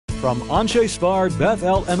From Anshei Sphard-Beth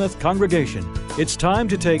Emeth congregation, it's time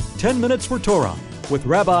to take 10 minutes for Torah with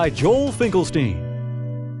Rabbi Joel Finkelstein.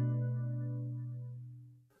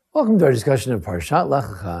 Welcome to our discussion of Parshat Lech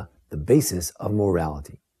Lecha, the basis of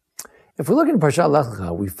morality. If we look in Parshat Lech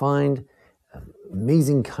Lecha, we find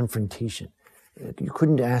amazing confrontation. You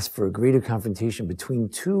couldn't ask for a greater confrontation between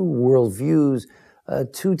two worldviews,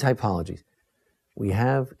 two typologies. We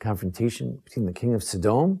have confrontation between the king of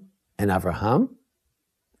Sodom and Avraham.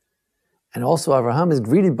 And also Avraham is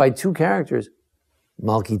greeted by two characters,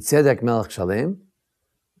 Melchizedek Melech Shalem,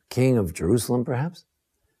 king of Jerusalem perhaps,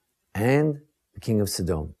 and the king of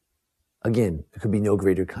Sodom. Again, there could be no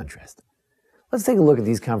greater contrast. Let's take a look at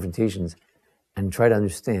these confrontations and try to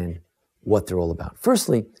understand what they're all about.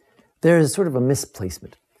 Firstly, there is sort of a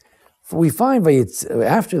misplacement. For we find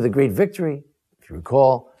after the great victory, if you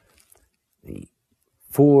recall, the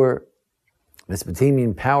four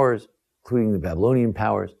Mesopotamian powers, including the Babylonian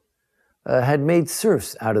powers, had made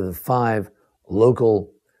serfs out of the five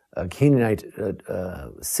local Canaanite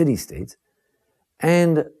city-states.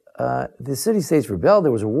 And the city-states rebelled.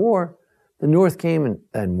 There was a war. The north came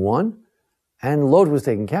and won. And Lot was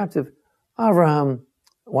taken captive. Avraham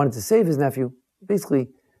wanted to save his nephew. Basically,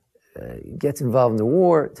 gets involved in the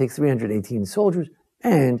war, takes 318 soldiers,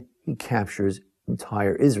 and he captures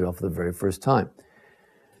entire Israel for the very first time.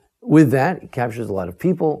 With that, he captures a lot of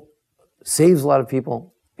people, saves a lot of people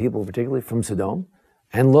particularly from Sodom,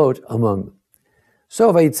 and Lot among them.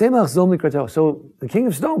 So the king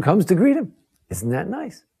of Sodom comes to greet him. Isn't that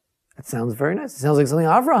nice? That sounds very nice. It sounds like something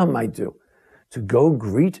Avraham might do, to go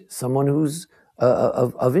greet someone who's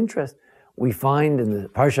of interest. We find in the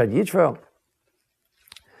Parshat Yitro,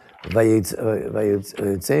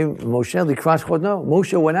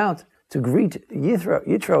 Moshe went out to greet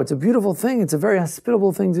Yitro. It's a beautiful thing. It's a very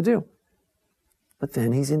hospitable thing to do. But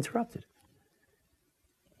then he's interrupted.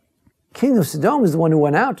 King of Sodom is the one who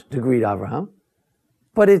went out to greet Avraham,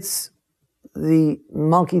 but it's the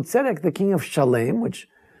Melchizedek, the king of Shalem, which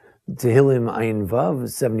Tehillim Ayin Vav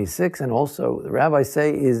 76, and also the rabbis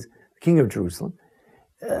say is the king of Jerusalem.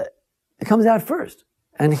 It comes out first,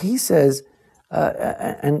 and he says,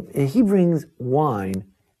 and he brings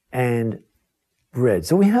wine and bread.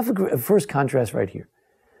 So we have the first contrast right here.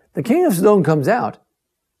 The king of Sodom comes out,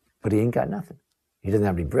 but he ain't got nothing. He doesn't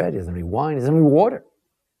have any bread, he doesn't have any wine, he doesn't have any water.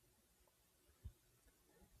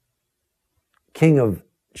 King of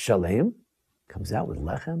Shalem comes out with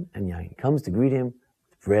lechem and yain. He comes to greet him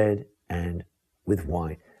with bread and with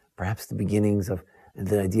wine. Perhaps the beginnings of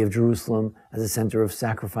the idea of Jerusalem as a center of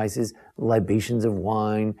sacrifices, libations of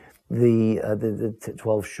wine, the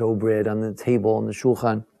 12 showbread on the table, on the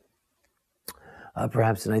shulchan.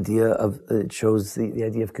 Perhaps an idea of, it shows the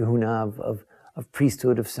idea of kahuna, of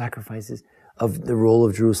priesthood, of sacrifices, of the role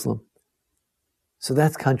of Jerusalem. So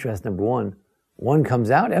that's contrast number one. One comes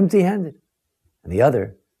out empty-handed, and the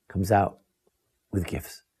other comes out with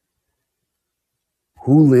gifts.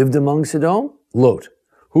 Who lived among Sodom? Lot.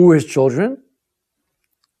 Who were his children?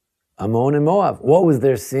 Ammon and Moab. What was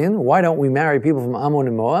their sin? Why don't we marry people from Ammon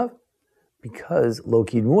and Moab? Because lo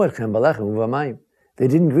kidmu etchem balechem uvamayim. They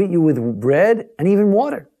didn't greet you with bread and even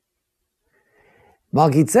water.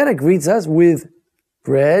 Melchizedek greets us with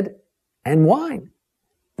bread and wine.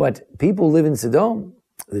 But people live in Sodom,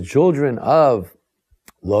 the children of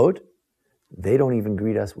Lot, they don't even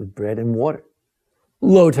greet us with bread and water.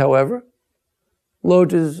 Lot, however,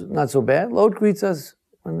 Lot is not so bad. Lot greets us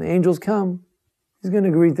when the angels come. He's going to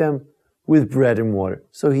greet them with bread and water.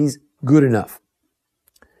 So he's good enough.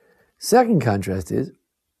 Second contrast is,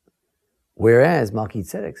 whereas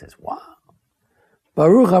Melchizedek says, wow,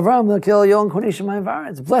 Baruch Avram L'kel Yon Konei Shemayim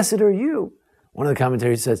V'Aretz. Blessed are you. One of the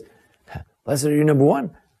commentaries says, blessed are you, number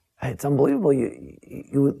one. It's unbelievable.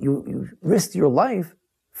 You risked your life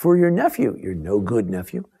for your nephew, your no good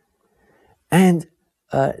nephew. And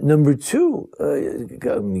number two,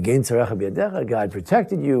 God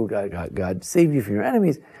protected you, God saved you from your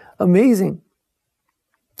enemies. Amazing.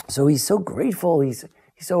 So he's so grateful, he's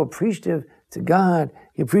so appreciative to God,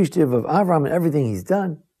 he's appreciative of Avram and everything he's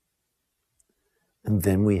done. And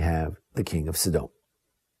then we have the king of Sodom.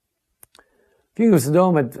 King of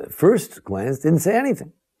Sodom at first glance didn't say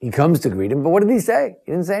anything. He comes to greet him, but what did he say?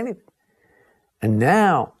 He didn't say anything. And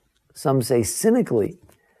now, some say cynically,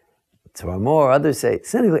 Torah more, others say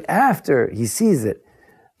cynically, after he sees it,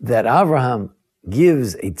 that Avraham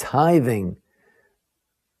gives a tithing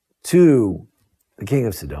to the king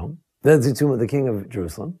of Sodom, to the king of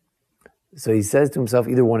Jerusalem. So he says to himself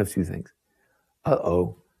either one of two things.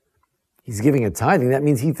 He's giving a tithing. That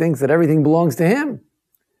means he thinks that everything belongs to him.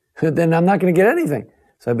 Then I'm not going to get anything.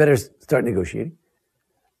 So I better start negotiating.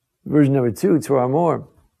 Version number 2, Torah more.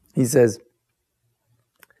 He says,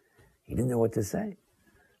 he didn't know what to say.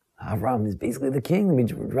 Avraham is basically the king.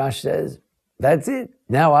 The Midrash says, that's it.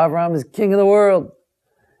 Now Avraham is king of the world.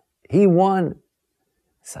 He won.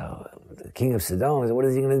 So the king of Sodom, what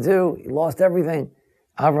is he going to do? He lost everything.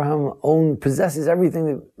 Avraham possesses everything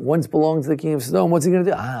that once belonged to the king of Sodom. What's he going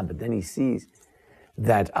to do? But then he sees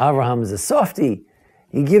that Avraham is a softie.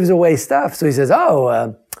 He gives away stuff. So he says,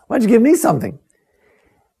 why don't you give me something?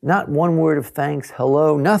 Not one word of thanks,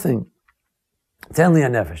 hello, nothing. It's only a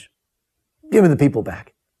nefesh. Give the people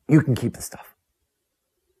back. You can keep the stuff.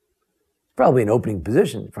 Probably an opening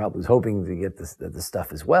position. Probably was hoping to get the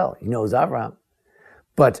stuff as well. He knows Avraham.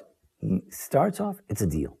 But he starts off, it's a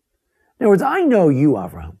deal. In other words, I know you,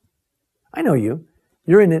 Avraham. I know you.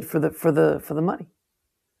 You're in it for the money.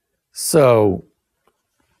 So,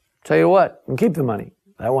 tell you what, you can keep the money.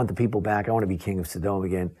 I want the people back. I want to be king of Sodom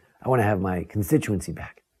again. I want to have my constituency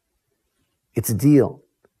back. It's a deal.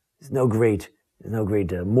 There's no great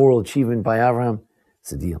moral achievement by Avraham.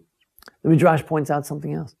 It's a deal. The Midrash points out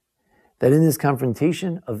something else. That in this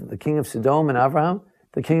confrontation of the king of Sodom and Avraham,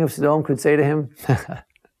 the king of Sodom could say to him,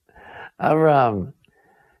 Avraham,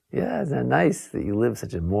 yeah, isn't that nice that you live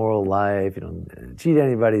such a moral life? You don't cheat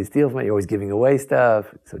anybody, steal from it, you're always giving away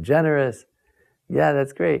stuff, so generous. Yeah,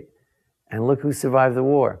 that's great. And look who survived the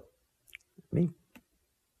war. Me.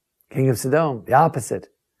 King of Sodom, the opposite.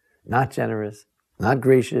 Not generous, not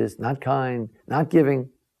gracious, not kind, not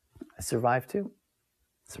giving. I survived too.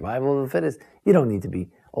 Survival of the fittest. You don't need to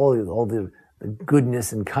be all the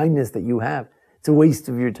goodness and kindness that you have. It's a waste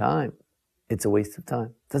of your time. It's a waste of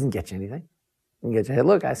time. It doesn't get you anything. It can get you, hey,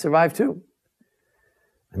 look, I survived too.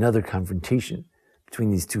 Another confrontation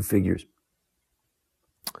between these two figures.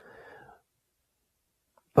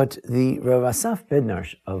 But the Rav Asaf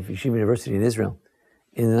Bednarsh of Yeshiva University in Israel,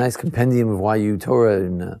 in a nice compendium of YU Torah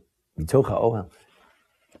in Mitocha Ohel,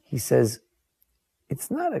 he says, it's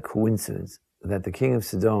not a coincidence that the king of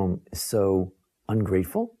Sodom is so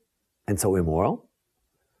ungrateful and so immoral,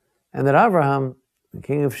 and that Avraham, the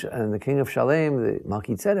king of Shalem, the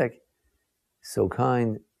Malki Tzedek, is so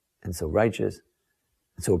kind and so righteous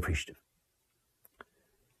and so appreciative.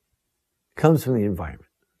 It comes from the environment.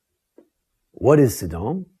 What is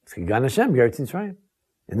Sodom? It's Gigan Hashem, Eretz Yisrael.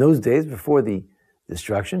 In those days, before the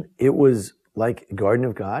destruction, it was like a garden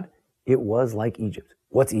of God. It was like Egypt.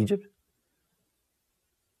 What's Egypt?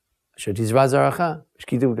 You take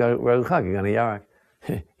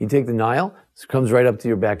the Nile, it comes right up to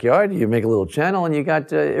your backyard, you make a little channel, and you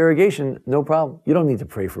got irrigation, no problem. You don't need to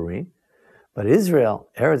pray for rain. But Israel,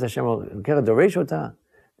 Eretz Hashem,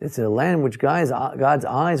 it's a land which God's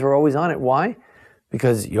eyes are always on it. Why?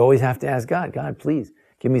 Because you always have to ask God, God, please,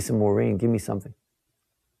 give me some more rain, give me something.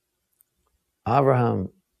 Abraham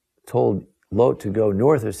told Lot to go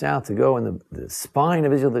north or south, to go in the spine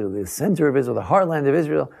of Israel, the center of Israel, the heartland of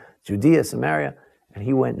Israel, Judea, Samaria, and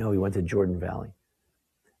he went to Jordan Valley.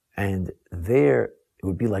 And there, it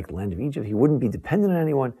would be like the land of Egypt. He wouldn't be dependent on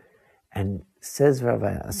anyone. And says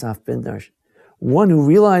Rabbi Asaf Bednarsh, one who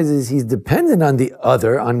realizes he's dependent on the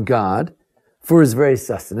other, on God, for his very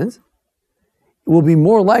sustenance, will be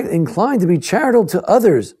more inclined to be charitable to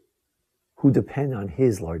others who depend on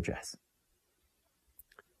his largesse.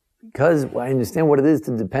 Because I understand what it is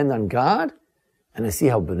to depend on God, and I see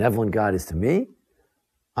how benevolent God is to me,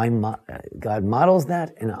 God models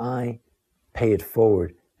that, and I pay it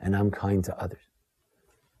forward, and I'm kind to others.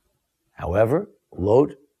 However,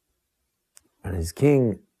 Lot and his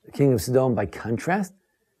king, the king of Sodom, by contrast,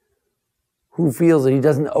 who feels that he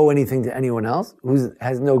doesn't owe anything to anyone else, who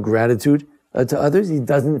has no gratitude to others, he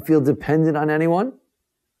doesn't feel dependent on anyone,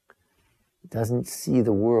 doesn't see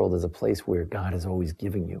the world as a place where God is always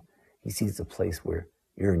giving you. He sees a place where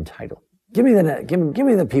you're entitled. Give me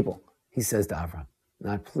the people, he says to Avraham.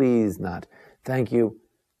 Not please, not thank you,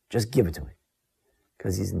 just give it to me.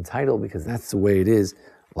 Because he's entitled, because that's the way it is.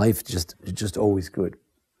 Life just always good.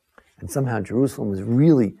 And somehow Jerusalem is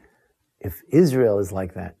really, if Israel is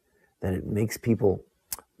like that, then it makes people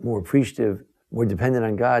more appreciative, more dependent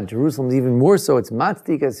on God. Jerusalem's even more so. It's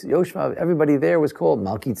Matzdik, as Yoshua, everybody there was called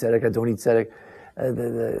Malki Tzedek, Adoni Tzedek,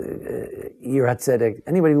 the Yirat Tzedek.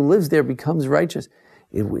 Anybody who lives there becomes righteous.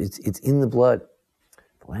 It's in the blood.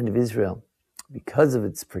 The land of Israel, because of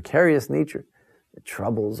its precarious nature, the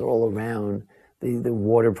troubles all around, the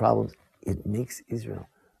water problems, it makes Israel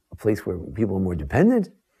a place where people are more dependent,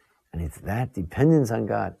 and it's that dependence on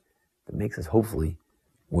God that makes us hopefully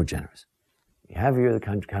more generous. You have here the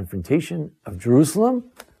confrontation of Jerusalem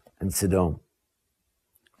and Sodom.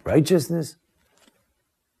 Righteousness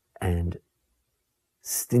and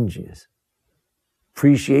stinginess.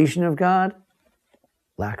 Appreciation of God,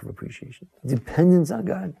 lack of appreciation. Dependence on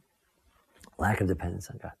God, lack of dependence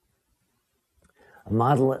on God.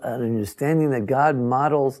 An understanding that God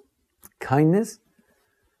models kindness,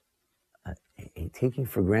 a taking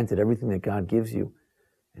for granted everything that God gives you,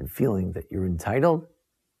 and feeling that you're entitled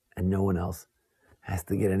and no one else has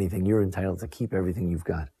to get anything. You're entitled to keep everything you've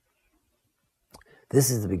got.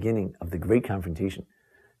 This is the beginning of the great confrontation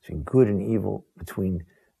between good and evil, between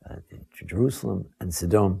Jerusalem and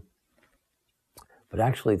Sodom. But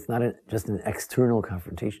actually, it's not just an external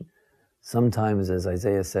confrontation. Sometimes, as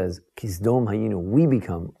Isaiah says, Kisdom hayinu, we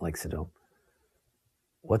become like Sodom.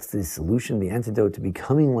 What's the solution, the antidote to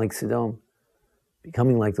becoming like Sodom,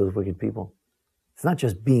 becoming like those wicked people? It's not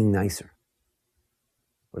just being nicer.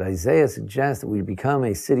 What Isaiah suggests, that we become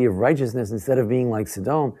a city of righteousness instead of being like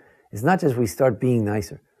Sodom, is not just we start being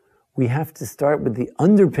nicer. We have to start with the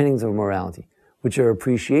underpinnings of morality, which are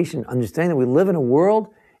appreciation, understanding that we live in a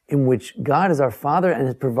world in which God is our Father and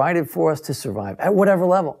has provided for us to survive at whatever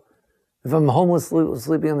level. If I'm homeless,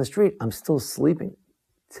 sleeping on the street, I'm still sleeping.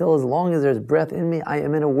 Till as long as there's breath in me, I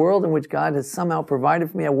am in a world in which God has somehow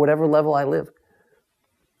provided for me at whatever level I live.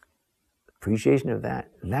 Appreciation of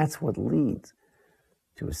that, that's what leads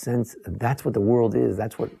to a sense, that's what the world is,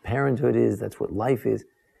 that's what parenthood is, that's what life is.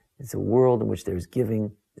 It's a world in which there's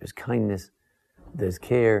giving, there's kindness, there's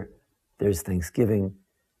care, there's thanksgiving,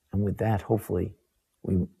 and with that, hopefully,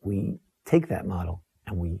 we take that model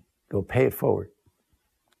and we go pay it forward.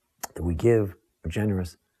 That we give, we're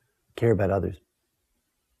generous, care about others.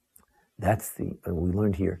 That's what we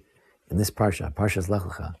learned here in this parsha, Parshas Lech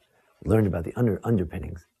Lecha. We learned about the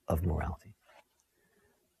underpinnings of morality.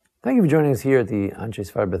 Thank you for joining us here at the Anshei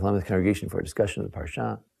Sphard-Beth congregation for a discussion of the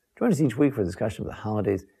parsha. Join us each week for a discussion of the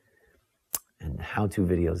holidays and how-to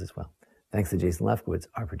videos as well. Thanks to Jason Lefkowitz,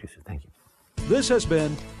 our producer. Thank you. This has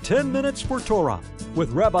been 10 Minutes for Torah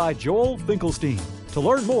with Rabbi Joel Finkelstein. To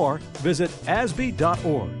learn more, visit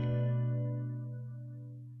asb.org.